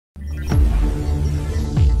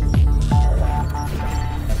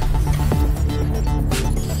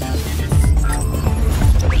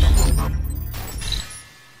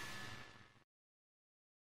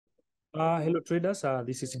Hello traders,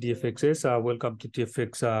 this is DFXS. Welcome to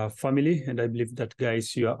TFX family, and I believe that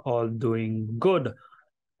guys, you are all doing good.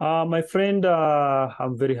 My friend,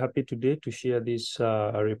 I'm very happy today to share this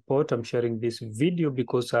report. I'm sharing this video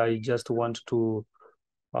because I just want to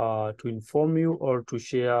inform you or to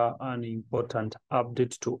share an important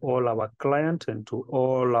update to all our clients and to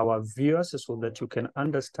all our viewers so that you can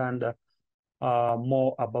understand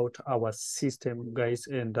more about our system, guys,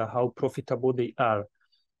 and how profitable they are.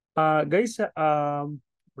 Guys,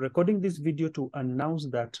 recording this video to announce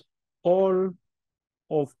that all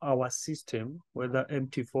of our system, whether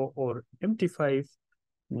MT4 or MT5,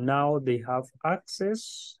 now they have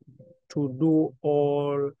access to do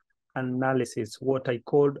all analysis, what I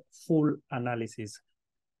called full analysis.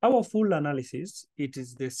 Our full analysis, it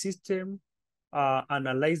is the system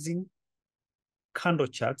analyzing candle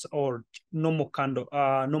charts or normal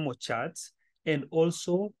charts, and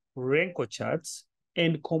also Renko charts,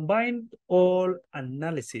 and combine all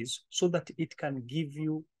analysis so that it can give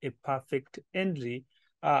you a perfect entry,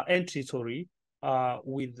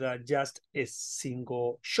 with just a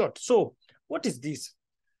single shot. So what is this?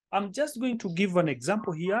 I'm just going to give an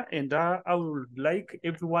example here, and I would like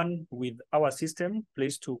everyone with our system,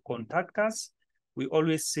 please to contact us. We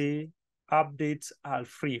always say updates are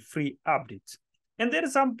free updates. And there are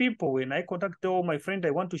some people, when I contact, oh, my friend,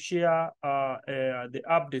 I want to share the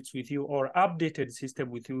updates with you or updated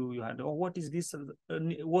system with you. And, oh, what is this?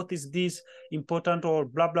 What is this important or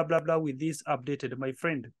blah, blah, blah, blah with this updated? My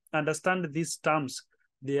friend, understand these terms.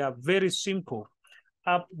 They are very simple.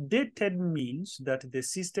 Updated means that the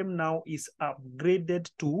system now is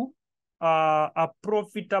upgraded to a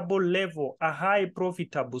profitable level, a high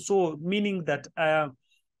profitable. So meaning that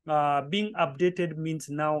being updated means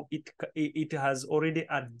now it has already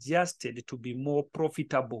adjusted to be more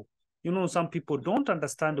profitable. You know, some people don't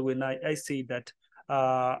understand when I say that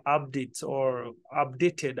updates or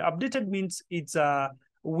updated. Updated means it's the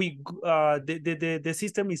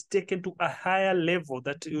system is taken to a higher level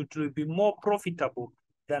that it will be more profitable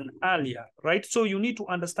than earlier, right? So you need to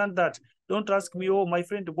understand that. Don't ask me, oh, my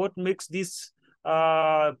friend, what makes this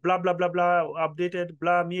blah blah blah blah updated,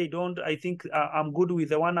 blah, me, I think I'm good with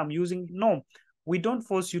the one I'm using. No, we don't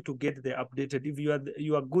force you to get the updated. If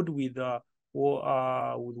you are good with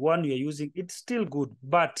one you're using, it's still good.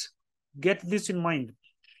 But get this in mind: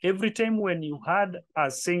 every time when you heard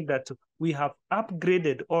us saying that we have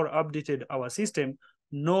upgraded or updated our system,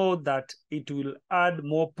 know that it will add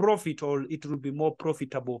more profit, or it will be more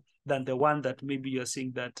profitable than the one that maybe you're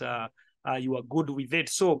saying that you are good with it.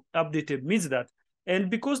 So updated means that.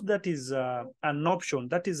 And because that is an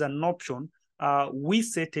option, we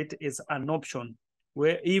set it as an option,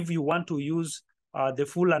 where if you want to use the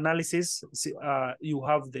full analysis, you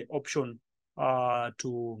have the option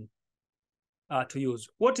to use.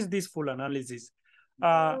 What is this full analysis?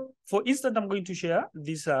 For instance, I'm going to share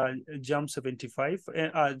this jump 75,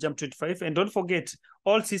 jump 25, and don't forget,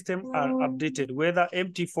 all systems are updated, whether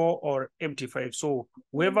MT4 or MT5. So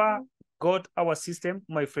whoever got our system,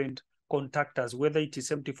 my friend, contact us, whether it is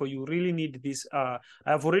MT4. You really need this.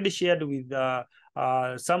 I've already shared with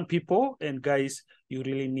some people, and guys, you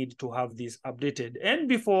really need to have this updated. And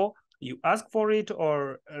before you ask for it,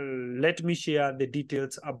 or let me share the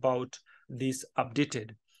details about this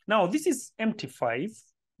updated. Now, this is MT5.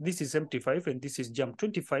 This is MT5, and this is jump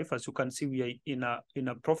 25. As you can see, we are in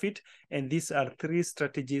a profit, and these are three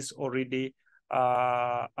strategies already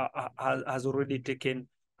has already taken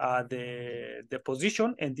the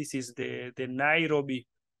position, and this is the Nairobi.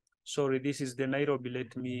 Sorry, this is the Nairobi.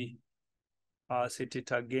 Let me set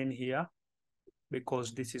it again here,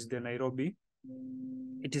 because this is the Nairobi.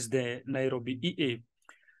 It is the Nairobi EA.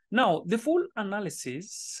 Now, the full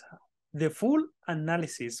analysis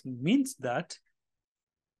means that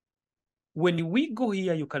when we go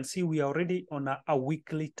here, you can see we are already on a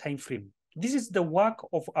weekly time frame. This is the work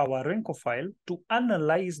of our Renko file to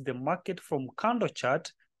analyze the market from candle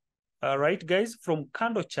chart, right, guys, from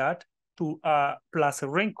candle chart to plus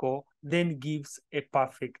Renko, then gives a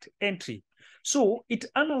perfect entry. So it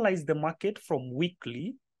analyzes the market from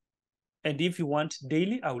weekly, and if you want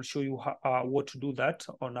daily, I will show you how, what to do that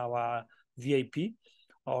on our VIP,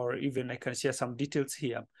 or even I can share some details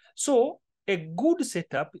here. So a good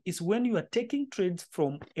setup is when you are taking trades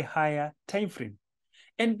from a higher time frame.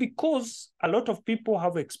 And because a lot of people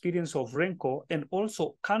have experience of Renko and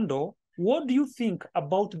also candle, what do you think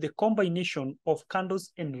about the combination of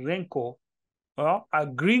candles and Renko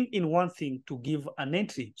agreeing in one thing to give an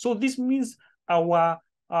entry? So this means our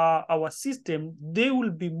system, they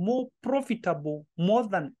will be more profitable more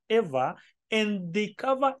than ever and they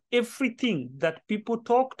cover everything that people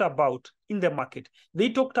talked about in the market. They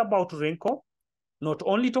talked about Renko, not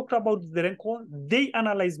only talked about the Renko, they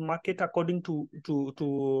analyze market according to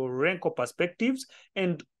Renko perspectives,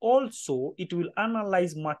 and also it will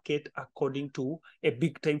analyze market according to a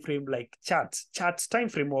big time frame like charts time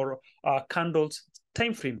frame, or candles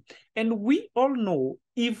time frame. And we all know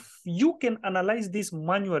if you can analyze this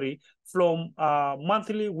manually from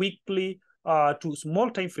monthly, weekly, to small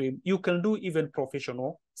time frame, you can do even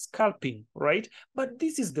professional scalping, right? But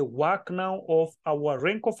this is the work now of our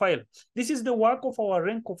Renko file. This is the work of our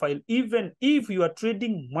Renko file. Even if you are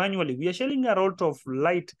trading manually, we are shedding a lot of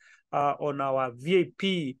light on our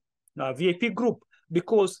VIP group,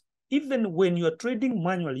 because even when you are trading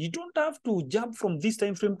manually, you don't have to jump from this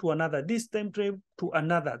time frame to another, this time frame to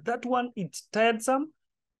another. That one, it's tiresome.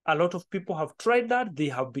 A lot of people have tried that. They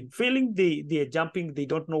have been failing. They are jumping. They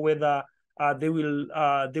don't know whether they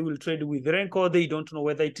will trade with Renko. They don't know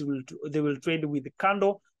whether they will trade with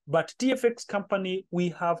Candle. But TFX company, we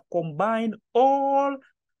have combined all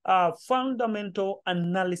fundamental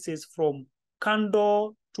analysis from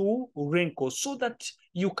Candle to Renko, so that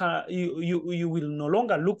you will no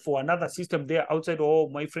longer look for another system there outside. Oh,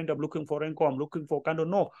 my friend, I'm looking for Renko, I'm looking for Candle.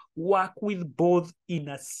 No, work with both in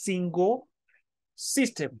a single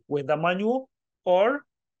system, whether manual or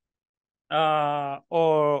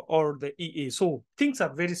the EA. So things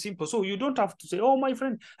are very simple. So you don't have to say, oh, my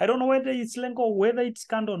friend, I don't know whether it's Renko or whether it's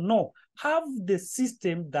Candle. No, have the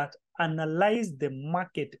system that analyze the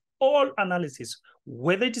market, all analysis,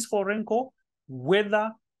 whether it is for Renko,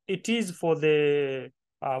 whether it is for the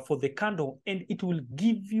Candle, and it will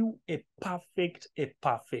give you a perfect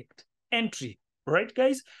entry, right,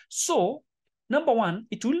 guys? So number one,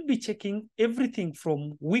 it will be checking everything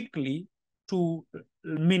from weekly to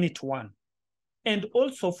minute one, and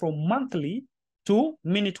also from monthly to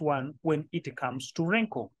minute one when it comes to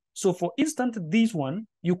Renko. So for instance, this one,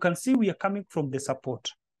 you can see we are coming from the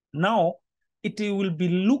support. Now, it will be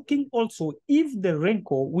looking also if the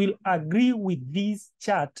Renko will agree with this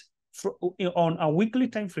chart on a weekly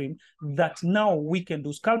time frame, that now we can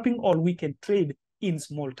do scalping or we can trade in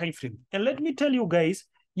small time frame. And let me tell you guys,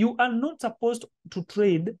 you are not supposed to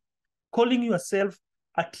trade calling yourself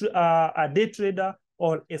a day trader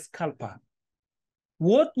or a scalper.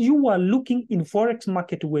 What you were looking in Forex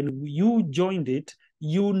market when you joined it,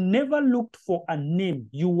 you never looked for a name.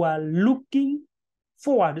 You were looking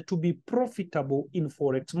forward to be profitable in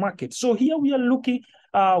Forex market. So here we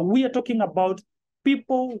are talking about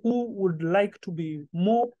people who would like to be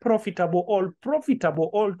more profitable or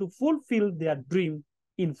to fulfill their dream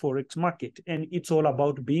in Forex market. And it's all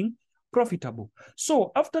about being profitable.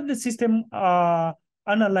 So after the system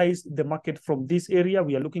analyze the market from this area,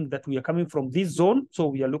 we are looking that we are coming from this zone. So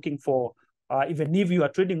we are looking for, even if you are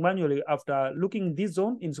trading manually, after looking this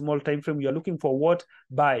zone in small time frame, you are looking for what?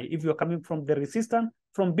 Buy. If you are coming from the resistance,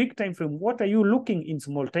 from big time frame, what are you looking in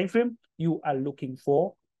small time frame? You are looking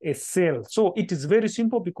for a sell. So it is very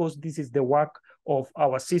simple, because this is the work of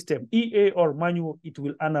our system. EA or manual, it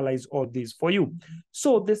will analyze all this for you.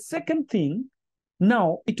 So the second thing,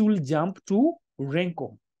 now it will jump to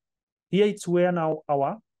Renko. Here it's where now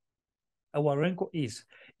our Renko is.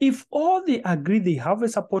 If all they agree they have a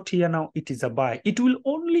support here, now it is a buy. It will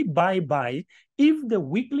only buy if the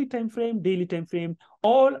weekly time frame, daily time frame,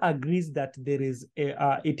 all agrees that there is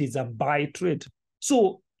it is a buy trade.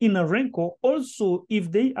 So in a Renko, also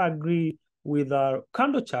if they agree with our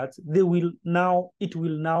candle charts, it will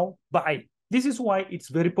now buy. This is why it's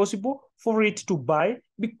very possible for it to buy,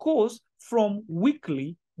 because from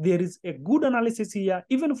weekly there is a good analysis here,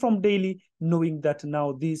 even from daily, knowing that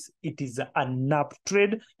now it is a nap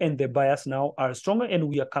trade and the buyers now are stronger and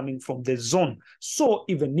we are coming from the zone. So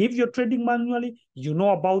even if you're trading manually, you know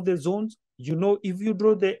about the zones, you know if you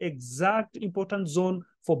draw the exact important zone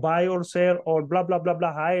for buy or sell or blah, blah, blah,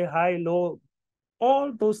 blah, high, low,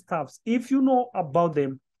 all those stuffs, if you know about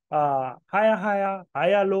them,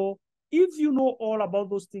 higher, low, if you know all about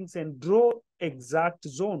those things and draw exact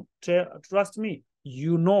zone, trust me,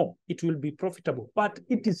 you know it will be profitable. But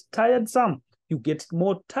it is tiresome. You get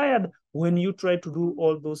more tired when you try to do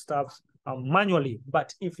all those stuff manually.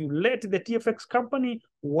 But if you let the TFX company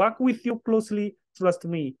work with you closely, trust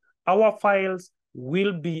me, our files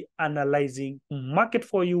will be analyzing market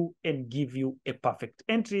for you and give you a perfect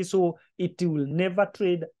entry. So it will never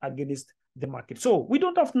trade against the market. So we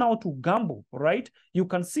don't have now to gamble, right? You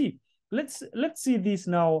can see, let's see this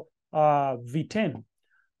now, V10.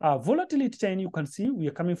 Volatility 10, you can see we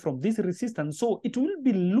are coming from this resistance. So it will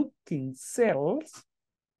be looking sells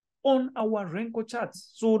on our Renko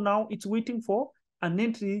charts. So now it's waiting for an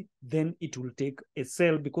entry, then it will take a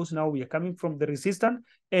sell because now we are coming from the resistance.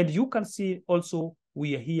 And you can see also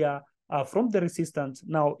we are here from the resistance.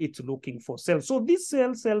 Now it's looking for sell. So this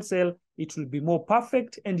sell, it will be more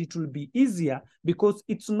perfect and it will be easier because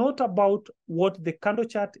it's not about what the candle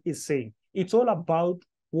chart is saying. It's all about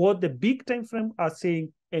what the big time frame are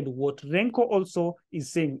saying and what Renko also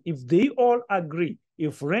is saying. If they all agree,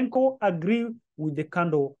 if Renko agree with the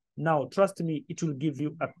candle, now trust me, it will give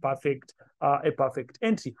you a perfect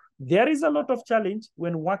entry. There is a lot of challenge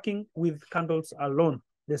when working with candles alone.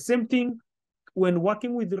 The same thing when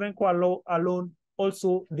working with Renko alone,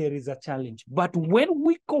 also there is a challenge. But when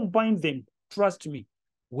we combine them, trust me,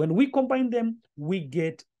 when we combine them, we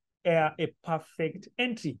get a perfect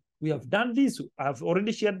entry. We have done this. I've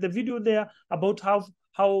already shared the video there about how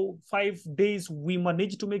 5 days we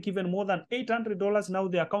managed to make even more than $800. Now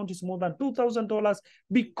the account is more than $2,000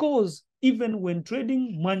 because even when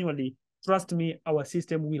trading manually, trust me, our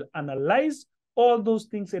system will analyze all those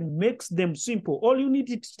things and makes them simple. All you need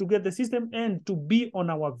is to get the system and to be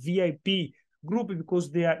on our VIP group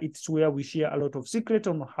because there it's where we share a lot of secrets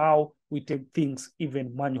on how we take things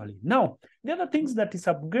even manually. Now, the other things that is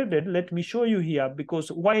upgraded, let me show you here because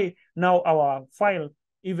why now our file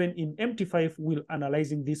even in MT5 will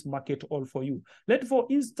analyzing this market all for you. For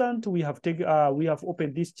instance, we have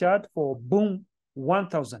opened this chart for boom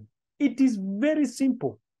 1000. It is very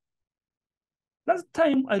simple. Last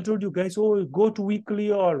time I told you guys, oh, go to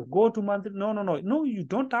weekly or go to monthly. No, you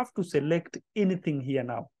don't have to select anything here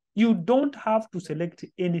now. You don't have to select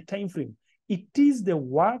any time frame. It is the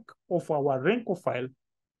work of our Renko file,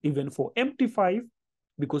 even for MT5,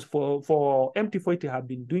 because for MT4 it have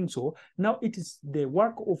been doing so. Now it is the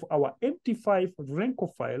work of our MT5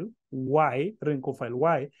 Renko file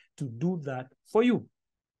Y to do that for you.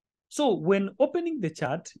 So when opening the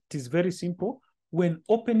chart, it is very simple. When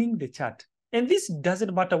opening the chart, and this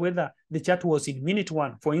doesn't matter whether the chart was in minute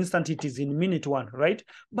 1. For instance, it is in minute 1, right?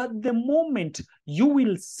 But the moment you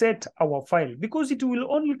will set our file, because it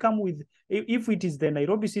will only come with, if it is the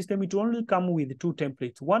Nairobi system, it will only come with 2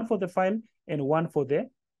 templates, one for the file and one for the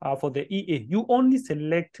EA. You only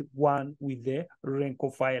select one with the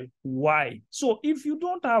Renko file Y. So if you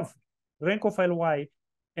don't have Renko file Y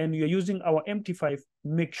and you're using our MT5,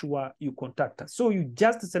 make sure you contact us. So you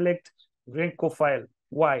just select Renko file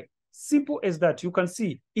Y. Simple as that. You can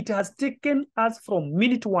see it has taken us from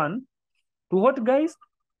minute 1 to what, guys?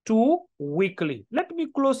 To weekly. Let me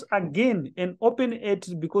close again and open it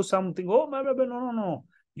because something, oh, no.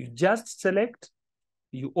 You just select,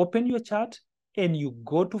 you open your chart and you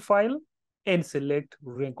go to file and select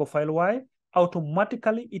Renko file Y.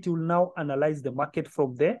 Automatically, it will now analyze the market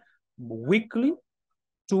from the weekly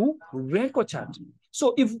to Renko chart.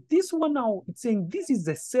 So if this one now, it's saying this is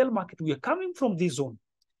the sell market, we are coming from this zone.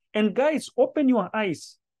 And guys, open your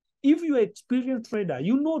eyes. If you're an experienced trader,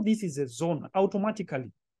 you know this is a zone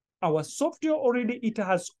automatically. Our software already, it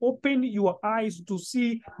has opened your eyes to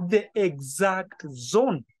see the exact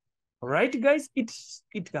zone. Right, guys? It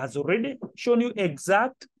has already shown you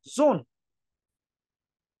exact zone.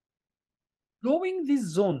 Knowing this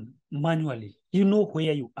zone manually, you know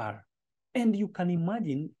where you are. And you can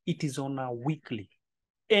imagine it is on a weekly.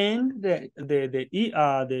 And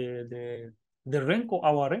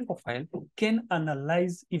our Renko file can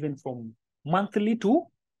analyze even from monthly to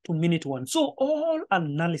minute 1. So all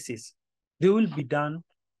analysis, they will be done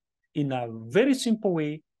in a very simple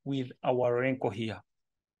way with our Renko here,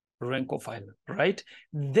 Renko file, right?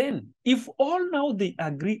 Then if all now they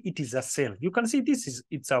agree it is a sell, you can see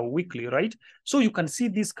it's a weekly, right? So you can see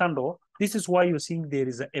this candle. This is why you're seeing there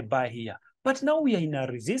is a buy here. But now we are in a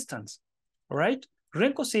resistance, right?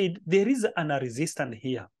 Renko said there is a resistance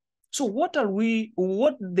here. So what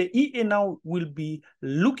the EA now will be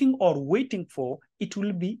looking or waiting for, it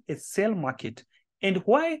will be a sell market. And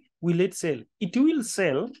why will it sell? It will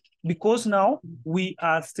sell because now we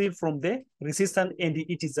are still from the resistance and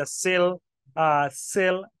it is a sell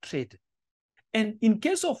trade. And in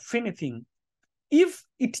case of anything, if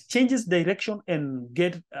it changes direction and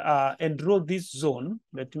and draw this zone,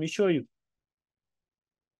 let me show you.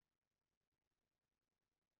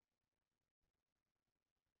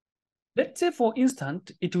 Let's say, for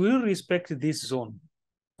instance, it will respect this zone,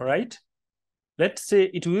 right? Let's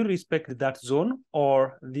say it will respect that zone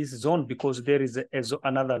or this zone because there is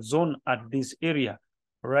another zone at this area,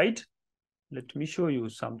 right? Let me show you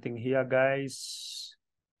something here, guys.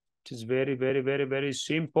 It is very, very, very, very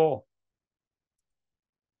simple.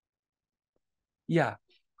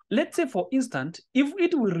 Let's say, for instance, if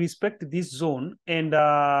it will respect this zone and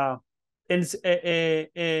and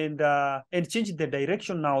change the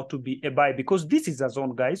direction now to be a buy, because this is a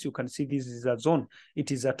zone, guys. You can see this is a zone.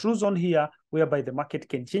 It is a true zone here whereby the market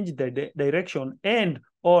can change the direction, and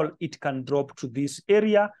or it can drop to this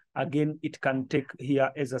area. Again, it can take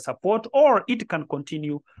here as a support, or it can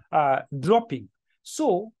continue dropping.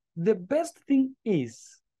 So the best thing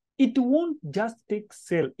is, it won't just take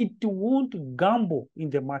sell. It won't gamble in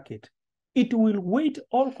the market. It will wait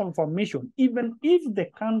all confirmation. Even if the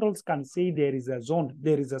candles can say there is a zone,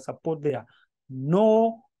 there is a support there,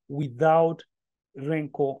 no, without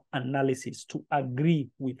Renko analysis to agree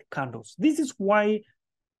with candles. This is why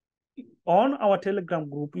on our Telegram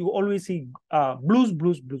group, you always see blues.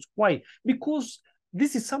 Why? Because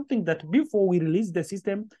this is something that before we release the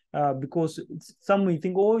system, because some may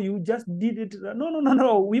think, oh, you just did it.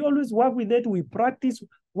 No. We always work with it. We practice.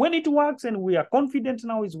 When it works and we are confident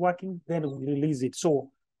now it's working, then we release it. So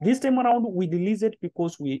this time around, we release it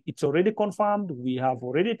because it's already confirmed. We have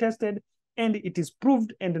already tested and it is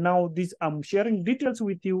proved. And now I'm sharing details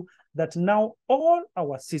with you that now all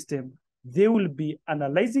our system, they will be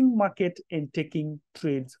analyzing market and taking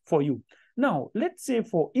trades for you. Now, let's say,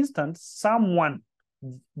 for instance, someone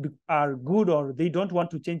are good, or they don't want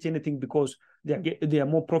to change anything because they are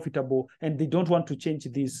more profitable and they don't want to change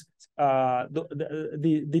this.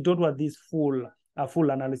 They don't want this full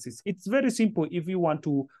analysis. It's very simple. If you want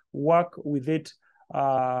to work with it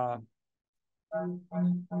in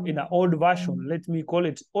an old version, let me call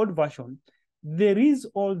it old version, there is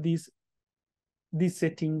all this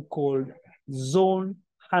setting called zone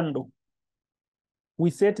handle. We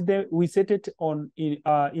set it on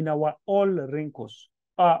in our all Renkos,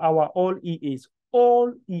 our all EAs.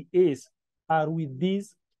 All EAs are with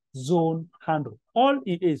this zone handle. All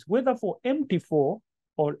EAs, whether for MT4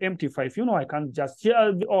 or MT5. You know, I can't just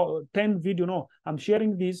share 10 video. No, I'm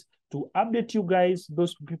sharing this to update you guys,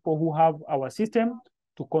 those people who have our system,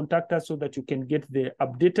 to contact us so that you can get the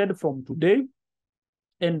updated from today.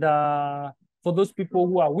 And for those people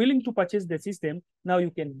who are willing to purchase the system, now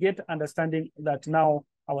you can get understanding that now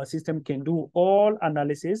our system can do all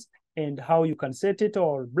analysis and how you can set it,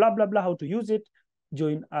 or blah, blah, blah, how to use it.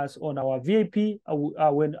 Join us on our VIP.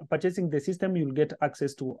 When purchasing the system, you'll get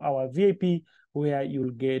access to our VIP, where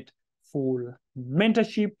you'll get full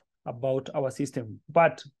mentorship about our system.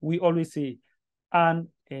 But we always say, earn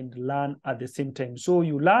and learn at the same time. So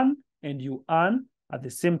you learn and you earn at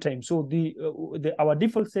the same time. So our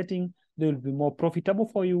default setting, they will be more profitable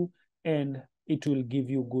for you, and it will give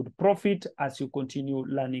you good profit as you continue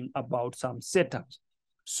learning about some setups.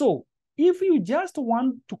 So if you just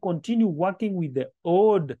want to continue working with the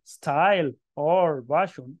old style or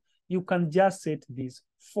version, you can just set this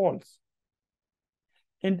false.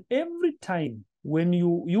 And every time when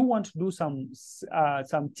you want to do some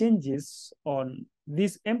changes on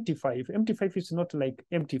this MT5 is not like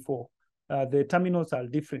MT4. The terminals are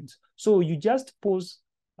different. So you just pause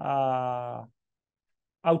auto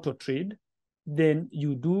trade, then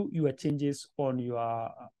you do your changes on your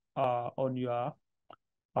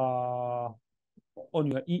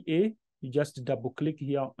EA. You just double click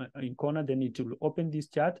here in corner, then it will open this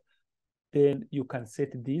chart. Then you can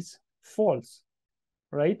set this false,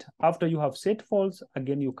 right? After you have set false,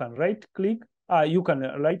 again you can right click, you can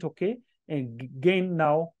write OK, and again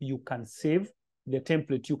now you can save the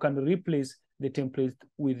template. You can replace the template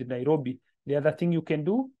with Nairobi. The other thing you can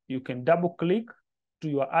do, you can double click to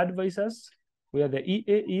your advisors where the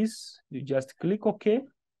EA is. You just click OK,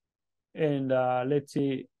 and let's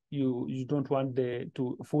say you don't want the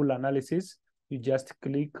full analysis. You just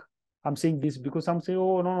click. I'm saying this because I'm saying,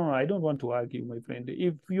 oh, no, I don't want to argue, my friend.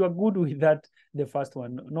 If you are good with that, the first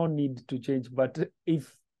one, no need to change. But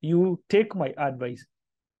if you take my advice,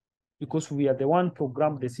 because we are the one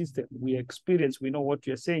program the system, we experience, we know what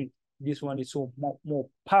you're saying, this one is so more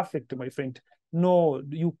perfect, my friend. No,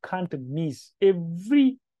 you can't miss.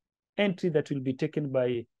 Every entry that will be taken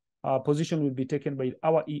by position will be taken by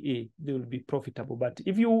our EA. They will be profitable. But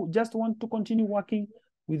if you just want to continue working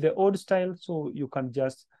with the old style, so you can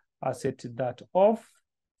just set that off,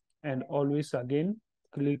 and always again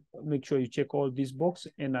click, make sure you check all these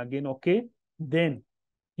boxes, and again OK, then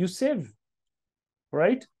you save,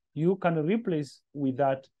 right? You can replace with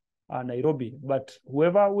that Nairobi. But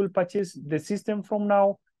whoever will purchase the system from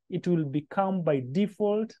now, it will become by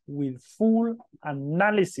default with full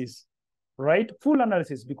analysis, right? Full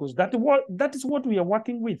analysis, because that is what we are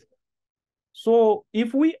working with. So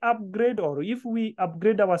if we upgrade, or if we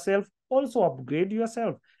upgrade ourselves, also upgrade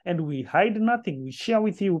yourself, and we hide nothing. We share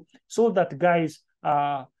with you so that, guys,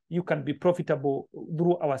 you can be profitable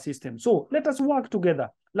through our system. So let us work together.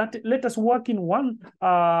 Let us work in one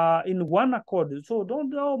accord. So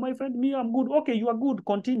don't, oh, my friend, me, I'm good. Okay, you are good,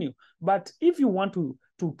 continue. But if you want to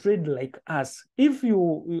trade like us, if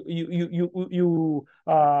you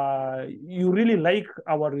really like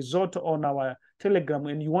our result on our Telegram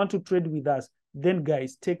and you want to trade with us, then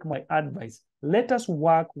guys, take my advice. Let us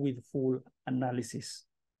work with full analysis.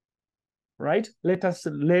 Right? Let us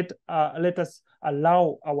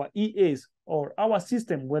allow our EAs or our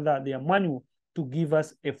system, whether they are manual, to give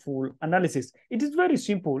us a full analysis. It is very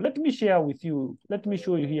simple. Let me share with you. Let me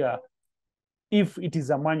show you here if it is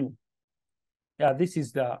a manual. Yeah, this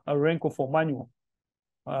is the Renko for manual.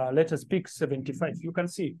 Let us pick 75. You can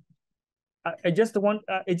see. I just want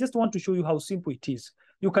to show you how simple it is.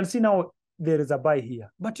 You can see now there is a buy here,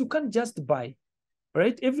 but you can't just buy,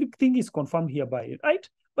 right? Everything is confirmed here by, right?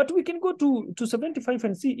 But we can go to 75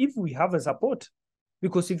 and see if we have a support.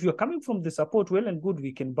 Because if you're coming from the support, well and good,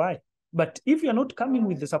 we can buy. But if you're not coming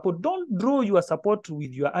with the support, don't draw your support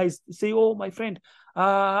with your eyes. Say, oh, my friend,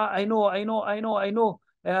 I know.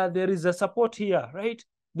 There is a support here, right?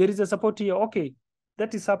 There is a support here. Okay,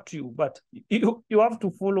 that is up to you. But you have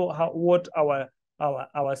to follow what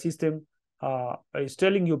our system is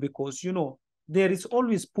telling you, because, you know, there is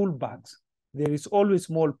always pullbacks. There is always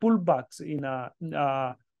small pullbacks in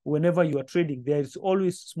whenever you are trading. There is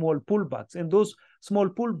always small pullbacks, and those small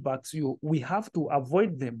pullbacks, we have to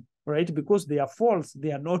avoid them, right? Because they are false,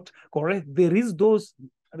 they are not correct. There is those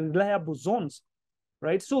reliable zones,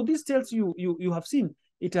 right? So this tells you, you have seen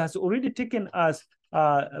it has already taken us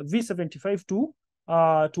V75 to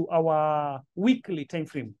our weekly time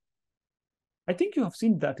frame. I think you have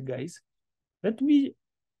seen that, guys. Let me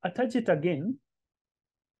attach it again.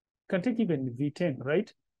 Can take even V10,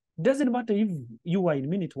 right? Doesn't matter if you are in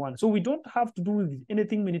minute one. So we don't have to do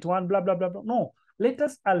anything minute one, blah, blah, blah, blah. No, let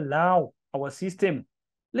us allow our system.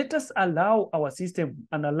 Let us allow our system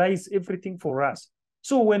analyze everything for us.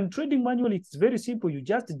 So when trading manually, it's very simple. You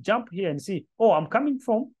just jump here and see, oh, I'm coming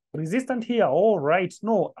from resistance here. All right.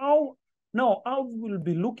 No, I will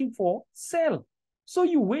be looking for sell. So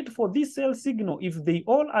you wait for this sell signal. If they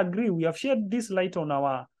all agree, we have shared this light on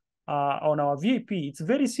our VIP. It's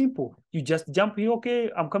very simple. You just jump here. Okay,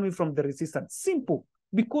 I'm coming from the resistance. Simple.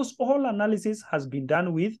 Because all analysis has been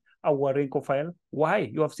done with our Renko file. Why?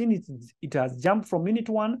 You have seen it. It has jumped from minute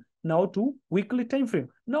one now to weekly time frame.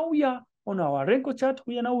 Now we are on our Renko chart.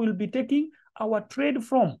 We will be taking our trade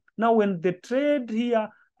from. Now when the trade here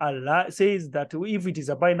says that if it is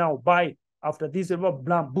a buy now, buy. After this,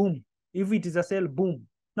 blah, boom. If it is a sell, boom.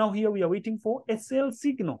 Now here we are waiting for a sell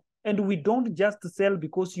signal. And we don't just sell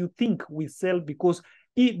because you think we sell, because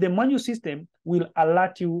the manual system will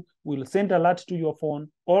alert you, will send alert to your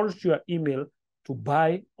phone or to your email to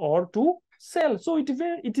buy or to sell. So it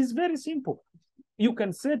is very simple. You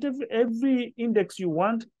can set every index you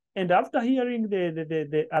want, and after hearing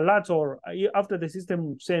the alert, or after the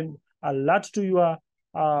system send alert to your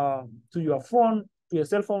phone, to your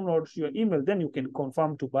cell phone or to your email, then you can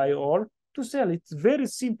confirm to buy or to sell. It's very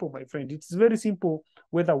simple, my friend. It's very simple,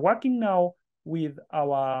 whether working now with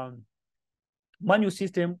our manual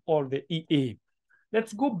system or the EA.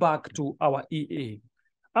 Let's go back to our EA.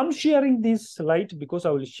 I'm sharing this light because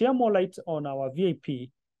I will share more light on our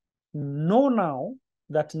VIP. Know now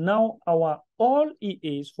that now our all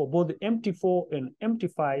EAs for both the MT4 and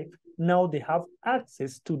MT5, now they have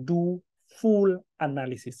access to do full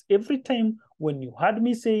analysis. Every time when you heard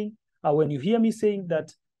me saying, when you hear me saying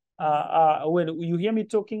that, when you hear me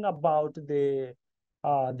talking about the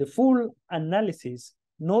full analysis,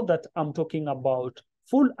 know that I'm talking about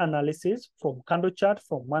full analysis from candle chart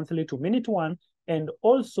from monthly to minute one, and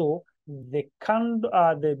also the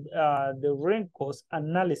Renko's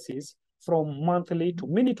analysis from monthly to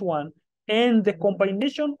minute one, and the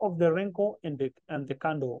combination of the Renko and the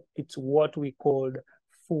candle. It's what we called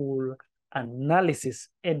full analysis.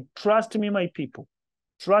 And trust me, my people,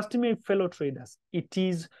 trust me, fellow traders, it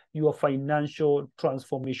is your financial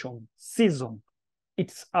transformation season.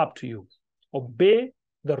 It's up to you. Obey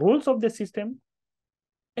the rules of the system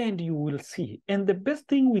and you will see. And the best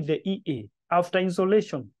thing with the EA, after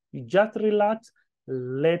installation, you just relax,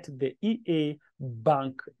 let the EA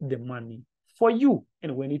bank the money for you.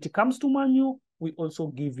 And when it comes to manual, we also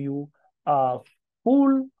give you a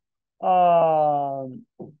full,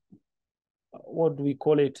 what do we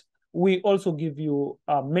call it? We also give you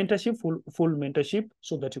a mentorship, full mentorship,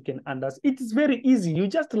 so that you can understand. It's very easy. You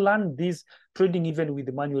just learn this trading even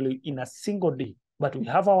with manually in a single day. But we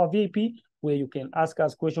have our VIP. where you can ask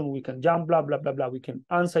us questions, we can jump, blah, blah, blah, blah. We can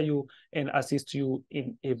answer you and assist you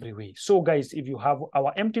in every way. So guys, if you have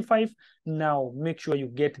our MT5, now make sure you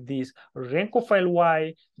get this Renko file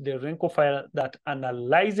Y, the Renko file that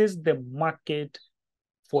analyzes the market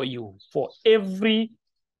for you, for every,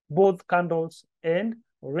 both candles and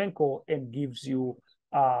Renko, and gives you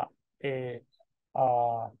not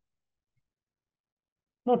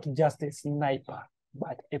just a sniper,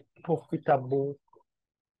 but a profitable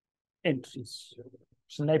entries.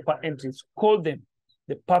 Sniper entries, call them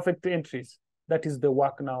the perfect entries. That is the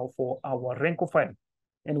work now for our Renko file.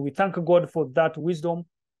 And we thank God for that wisdom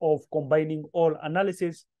of combining all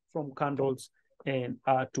analysis from candles and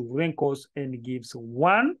to Renkos, and gives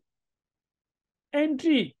one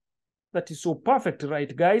entry. That is so perfect,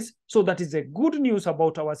 right, guys? So that is a good news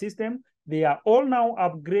about our system. They are all now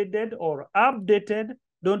upgraded or updated.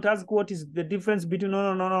 Don't ask what is the difference between,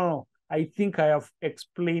 no. I think I have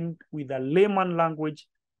explained with a layman language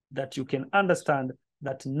that you can understand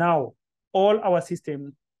that now all our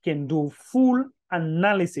system can do full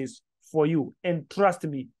analysis for you. And trust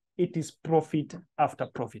me, it is profit after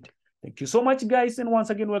profit. Thank you so much, guys. And once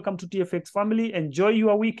again, welcome to TFX family. Enjoy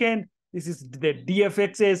your weekend. This is the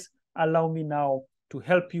DFXS. Allow me now to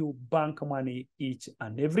help you bank money each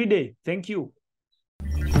and every day. Thank you.